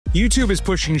YouTube is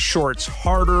pushing shorts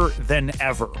harder than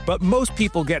ever, but most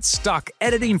people get stuck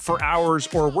editing for hours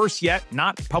or worse yet,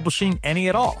 not publishing any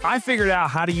at all. I figured out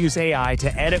how to use AI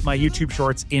to edit my YouTube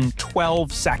shorts in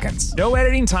 12 seconds. No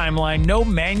editing timeline, no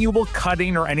manual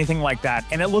cutting or anything like that,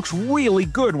 and it looks really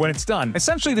good when it's done.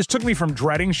 Essentially, this took me from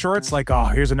dreading shorts like, oh,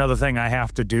 here's another thing I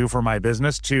have to do for my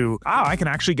business to, I can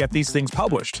actually get these things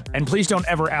published. And please don't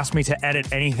ever ask me to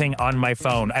edit anything on my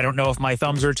phone. I don't know if my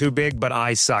thumbs are too big, but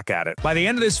I suck at it. By the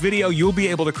end of this video, you'll be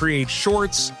able to create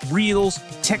shorts, reels,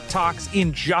 TikToks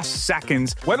in just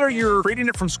seconds, whether you're creating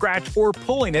it from scratch or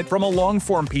pulling it from a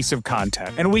long-form piece of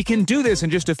content. And we can do this in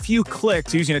just a few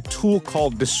clicks using a tool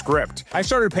called Descript. I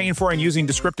started paying for and using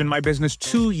Descript in my business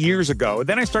 2 years ago.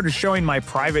 Then I started showing my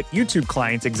private YouTube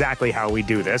clients exactly how we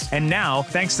do this. And now,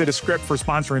 thanks to Descript for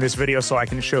sponsoring this video so I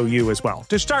can show you as well.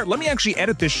 To start, let me actually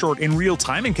edit this short in real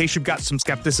time in case you've got some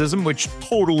skepticism, which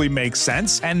totally makes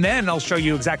sense. And then I'll show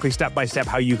you exactly step by step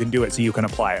how you can do it so you can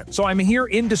apply it. So I'm here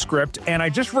in Descript and I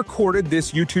just recorded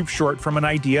this YouTube short from an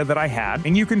idea that I had.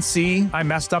 And you can see I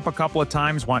messed up a couple of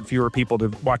times, want fewer people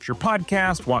to watch your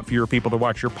podcast, want fewer people to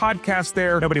watch your podcast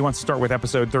there. Nobody wants to start with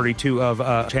episode 32 of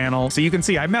a channel. So you can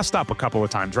see I messed up a couple of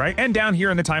times, right? And down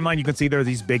here in the timeline, you can see there are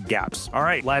these big gaps. All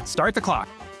right, let's start the clock.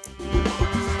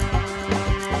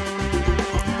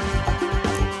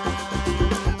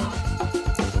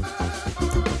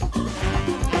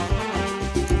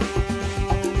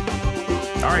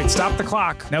 All right, stop the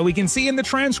clock. Now we can see in the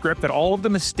transcript that all of the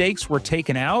mistakes were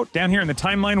taken out. Down here in the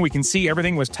timeline, we can see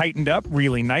everything was tightened up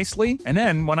really nicely. And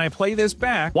then when I play this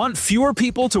back, want fewer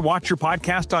people to watch your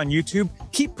podcast on YouTube?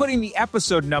 Keep putting the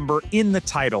episode number in the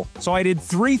title. So I did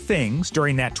 3 things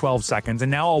during that 12 seconds,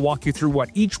 and now I'll walk you through what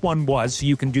each one was so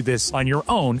you can do this on your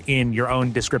own in your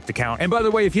own Descript account. And by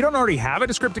the way, if you don't already have a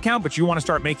Descript account, but you want to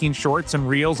start making shorts and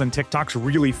reels and TikToks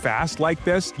really fast like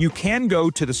this, you can go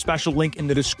to the special link in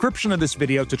the description of this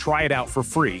video to try it out for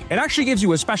free. It actually gives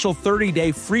you a special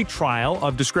 30-day free trial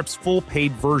of Descript's full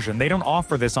paid version. They don't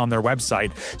offer this on their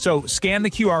website. So scan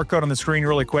the QR code on the screen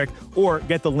really quick or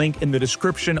get the link in the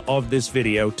description of this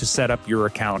video to set up your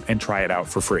account and try it out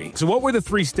for free. So what were the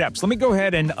 3 steps? Let me go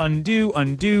ahead and undo.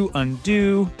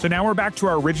 So now we're back to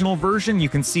our original version. You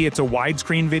can see it's a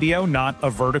widescreen video, not a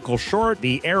vertical short.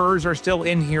 The errors are still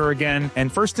in here again.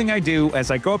 And first thing I do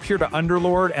is I go up here to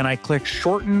Underlord and I click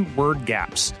shorten word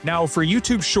gaps. Now for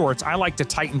YouTube Shorts, I like to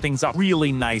tighten things up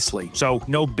really nicely. So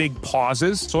no big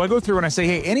pauses. So I go through and I say,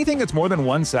 hey, anything that's more than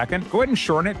 1 second, go ahead and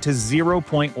shorten it to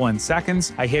 0.1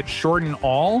 seconds. I hit shorten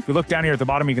all. If you look down here at the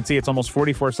bottom, you can see it's almost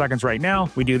 44 seconds right now.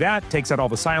 We do that, takes out all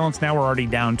the silence. Now we're already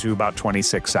down to about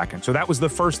 26 seconds. So that was the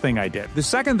first thing I did. The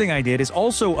second thing I did is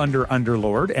also under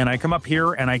Underlord, and I come up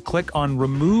here and I click on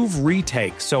remove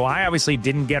retakes. So I obviously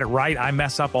didn't get it right. I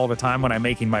mess up all the time when I'm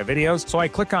making my videos. So I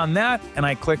click on that and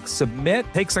I click submit.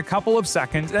 Takes a couple of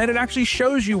seconds and it actually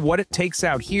shows you what it takes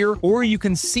out here, or you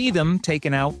can see them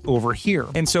taken out over here.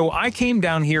 And so I came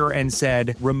down here and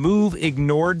said remove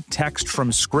ignored text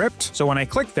from script. So when I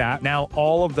click that, now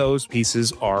all of those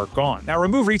pieces are gone. Now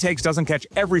remove retakes doesn't catch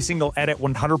every single edit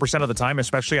 100% of the time,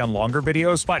 especially on longer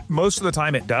videos, but most of the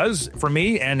time it does for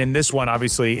me. And in this one,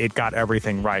 obviously it got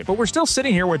everything right. But we're still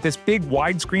sitting here with this big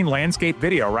widescreen landscape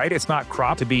video, right? It's not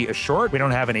cropped to be a short. We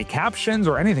don't have any captions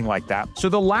or anything like that. So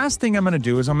the last thing I'm going to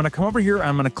do is I'm going to come over here,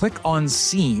 I'm going to click on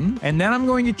scene, and then I'm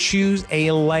going to choose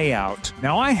a layout.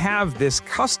 Now I have this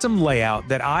custom layout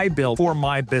that I built for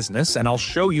my business, and I'll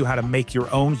show you how to make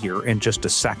your own here in just a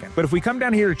second. But if we come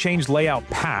down here to change layout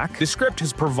pack, Descript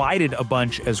has provided a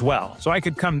bunch as well. So I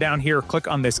could come down here, click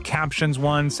on this captions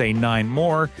one, say 9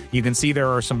 more. You can see there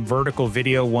are some vertical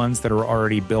video ones that are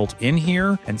already built in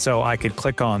here. And so I could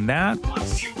click on that.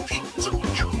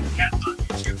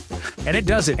 And it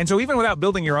does it. And so even without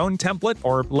building your own template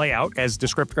or layout, as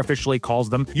Descript officially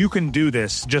calls them, you can do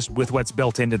this just with what's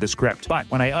built into the script. But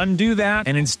when I undo that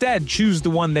and instead choose the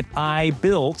one that I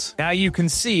built, now you can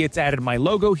see it's added my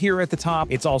logo here at the top.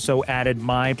 It's also added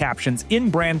my captions in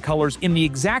brand colors in the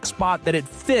exact spot that it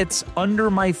fits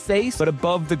under my face, but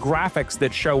above the graphics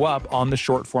that show up on the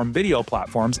short form video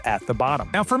platforms at the bottom.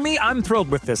 Now for me, I'm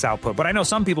thrilled with this output, but I know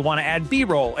some people want to add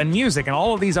B-roll and music and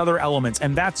all of these other elements,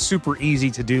 and that's super easy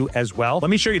to do as well.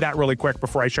 Let me show you that really quick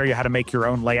before I show you how to make your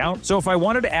own layout. So if I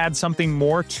wanted to add something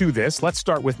more to this, let's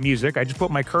start with music. I just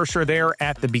put my cursor there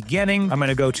at the beginning. I'm going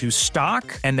to go to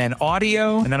stock and then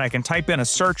audio, and then I can type in a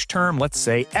search term, let's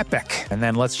say epic. And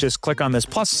then let's just click on this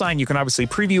plus sign. You can obviously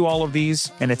preview all of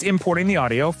these, and it's importing the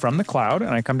audio from the cloud.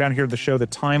 And I come down here to show the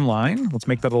timeline. Let's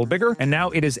make that a little bigger. And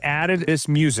now it has added this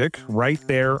music right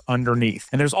there underneath.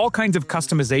 And there's all kinds of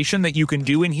customization that you can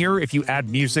do in here if you add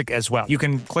music as well. You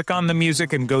can click on the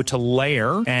music and go to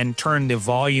layer and turn the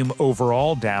volume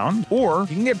overall down, or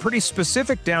you can get pretty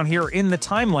specific down here in the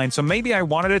timeline. So maybe I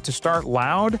wanted it to start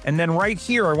loud, and then right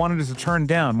here I wanted it to turn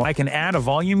down. I can add a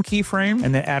volume keyframe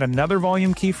and then add another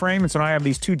volume keyframe. And so now I have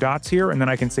these two dots here, and then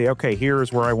I can say, okay,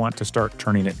 here's where I want to start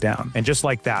turning it down. And just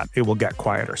like that, it will get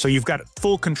quieter. So you've got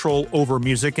full control over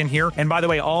music in here. And by the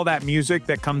way, all that music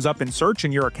that comes up in search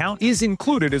in your account is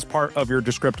included as part of your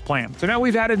Descript plan. So now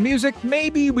we've added music.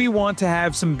 Maybe we want to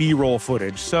have some B-roll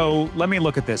footage. So let me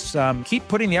look at this. Keep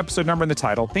putting the episode number in the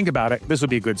title. Think about it. This would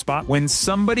be a good spot. When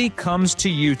somebody comes to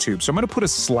YouTube, so I'm going to put a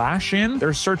slash in.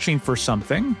 They're searching for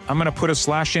something. I'm going to put a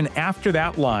slash in after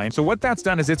that line. So what that's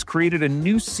done is it's created a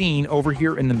new scene over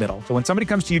here in the middle. So when somebody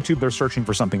comes to YouTube, they're searching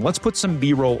for something. Let's put some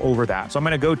B-roll over that. So I'm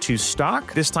going to go to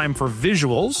stock, this time for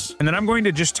visuals, and then I'm going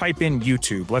to just type in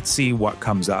YouTube. Let's see what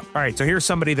comes up. All right, so here's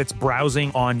somebody that's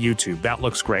browsing on YouTube. That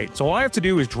looks great. So all I have to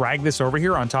do is drag this over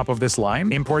here on top of this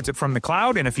line, imports it from the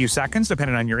cloud in a few seconds,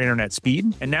 depending on your internet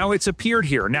speed. And now it's appeared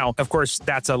here. Now, of course,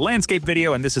 that's a landscape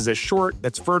video, and this is a short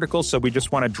that's vertical. So we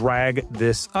just want to drag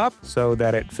this up so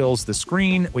that it fills the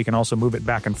screen. We can also move it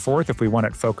back and forth if we want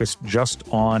it focused just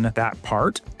on that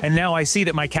part. And now I see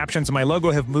that my captions and my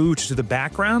logo have moved to the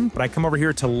background, but I come over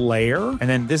here to layer, and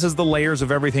then this is the layers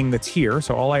of everything that's here.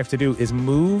 So all I have to do is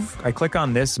move. I click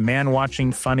on this man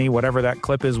watching funny, whatever that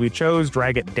clip is we chose,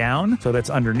 drag it down so that's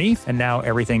underneath, and now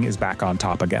everything is back on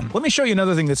top again. Let me show you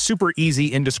another thing that's super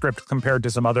easy in Descript compared to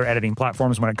some other editing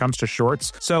platforms when it comes to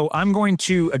shorts. So I'm going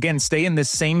to, again, stay in this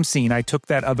same scene. I took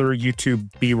that other YouTube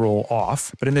B-roll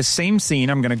off, but in this same scene,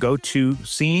 I'm going to go to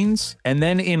scenes and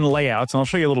then in layouts, and I'll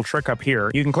show you a little trick up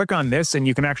here. You can click on this and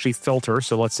you can actually filter.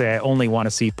 So let's say I only want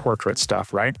to see portrait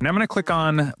stuff, right? And I'm going to click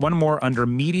on one more under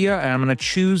media, and I'm going to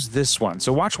choose this one.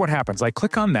 So watch what happens. I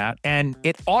click on that and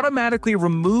it automatically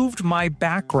removed my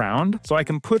background, so I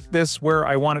can put this where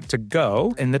I want it to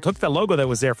go. And it took the logo that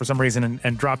was there for some reason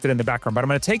and dropped it in the background. But I'm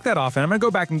going to take that off and I'm going to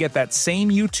go back and get that same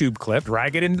YouTube clip,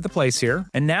 drag it into the place here.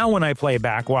 And now when I play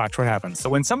back, watch what happens. So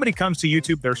when somebody comes to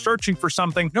YouTube, they're searching for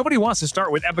something. Nobody wants to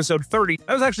start with episode 30.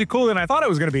 That was actually cooler than I thought it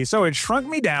was going to be. So it shrunk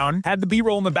me down, had the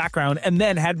B-roll in the background, and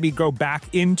then had me go back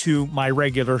into my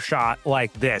regular shot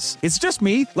like this. It's just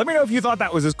me. Let me know if you thought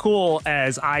that was as cool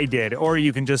as I did, or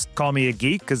you can just call me a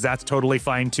geek, because that's totally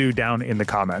fine too down in the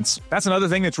comments. That's another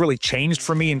thing that's really changed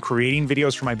for me in creating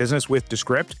videos for my business with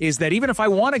Descript, is that even if I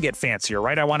want to get fancier,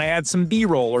 right? I want to add some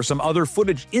B-roll or some other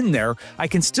footage in there, I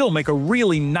can still make a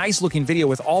really nice looking video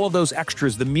with all of those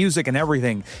extras, the music and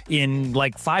everything, in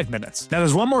like 5 minutes. Now,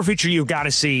 there's one more feature you've got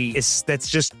to see that's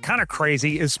just kind of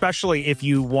crazy, especially if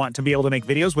you want to be able to make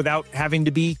videos without having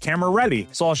to be camera ready.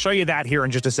 So I'll show you that here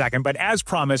in just a second. But as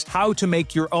promised, how to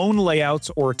make your own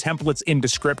layouts or templates in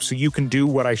Descript so you can do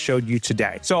what I showed you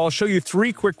today. So I'll show you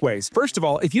 3 quick ways. First of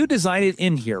all, if you design it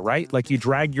in here, right? Like you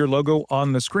drag your logo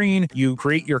on the screen, you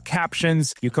create your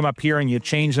captions, you come up here and you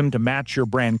change them to match your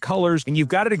brand colors, and you've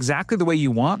got it exactly the way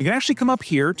you want. You can actually come up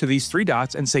here to these 3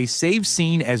 dots and say save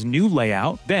scene as new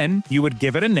layout. Then you would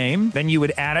give it a name. Then you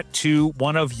would add it to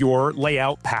one of your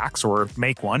layout packs, or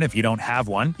make one if you don't have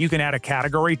one. You can add a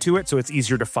category to it so it's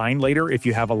easier to find later if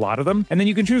you have a lot of them. And then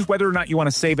you can choose whether or not you want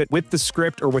to save it with the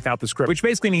script or without the script, which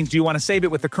basically means, do you want to save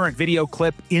it with the current video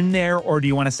clip in there, or do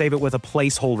you want to save it with a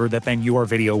placeholder that then your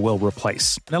video will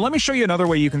replace? Now, let me show you another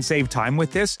way you can save time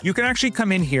with this. You can actually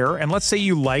come in here, and let's say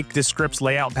you like Descript's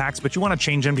layout packs, but you want to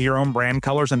change them to your own brand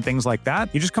colors and things like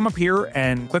that. You just come up here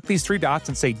and click these 3 dots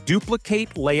and say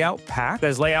duplicate layout pack.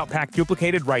 There's layout pack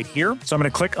duplicated right here. So I'm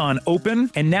going to click on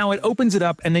open, and now it opens it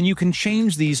up, and then you can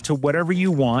change these to whatever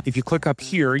you want. If you click up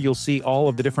here, you'll see all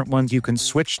of the different ones you can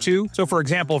switch to. So for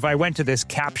example, if I went to this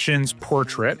captions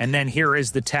portrait, and then here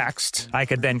is the text, I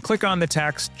could then click on the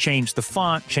text, change the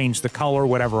font, change the color,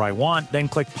 whatever I want, then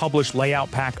click publish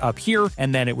layout pack up here,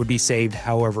 and then it would be saved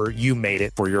however you made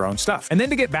it for your own stuff. And then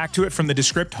to get back to it from the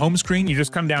Descript home screen, you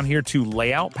just come down here to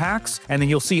layout packs, and then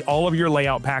you'll see all of your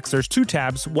layout packs. There's 2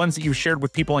 tabs, ones that you've shared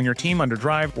with people on your team under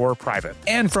Drive or private.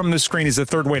 And from the screen is the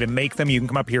 3rd way to make them. You can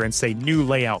come up here and say new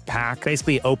layout pack.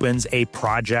 Basically opens a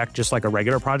project just like a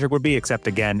regular project would be, except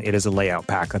again, it is a layout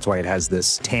pack. That's why it has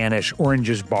this tannish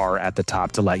orangish bar at the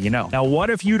top to let you know. Now, what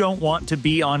if you don't want to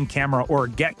be on camera or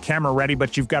get camera ready,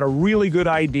 but you've got a really good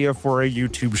idea for a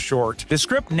YouTube short?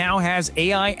 Descript now has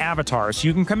AI avatars. So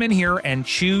you can come in here and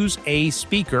choose a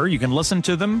speaker. You can listen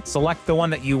to them, select the one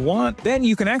that you want. Then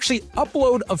you can actually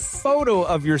upload a photo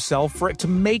of yourself for it to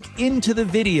make into the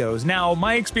videos. Now,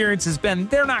 my experience has been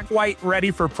they're not quite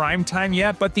ready for prime time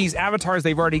yet, but these avatars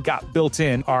they've already got built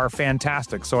in are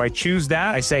fantastic. So I choose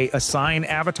that. I say assign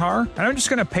avatar, and I'm just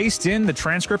going to paste in the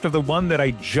transcript of the one that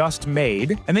I just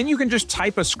made. And then you can just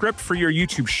type a script for your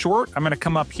YouTube short. I'm going to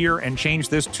come up here and change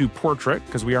this to portrait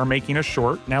because we are making a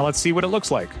short. Now let's see what it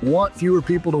looks like. Want fewer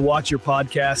people to watch your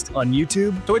podcast on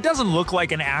YouTube? So it doesn't look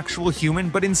like an actual human,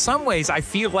 but in some ways I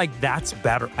feel like that's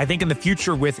better. I think in the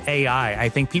future with AI, I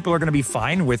think people are going to be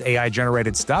fine with AI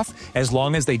generated stuff as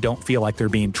long as they don't feel like they're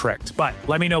being tricked. But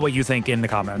let me know what you think in the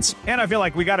comments. And I feel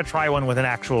like we got to try one with an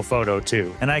actual photo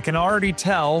too. And I can already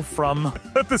tell from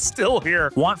the still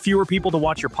here. Want fewer people to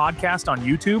watch your podcast on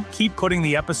YouTube? Keep putting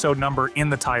the episode number in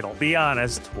the title. Be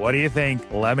honest. What do you think?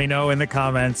 Let me know in the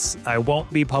comments. I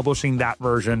won't be publishing that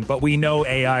version, but we know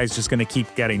AI is just going to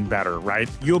keep getting better, right?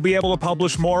 You'll be able to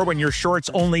publish more when your shorts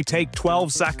only take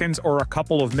 12 seconds or a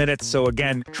couple of minutes. So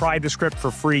again, try Descript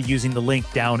for free using the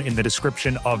link down in the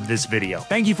description of this video.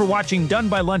 Thank you for watching Done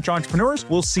by Lunch Entrepreneurs.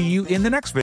 We'll see you in the next video.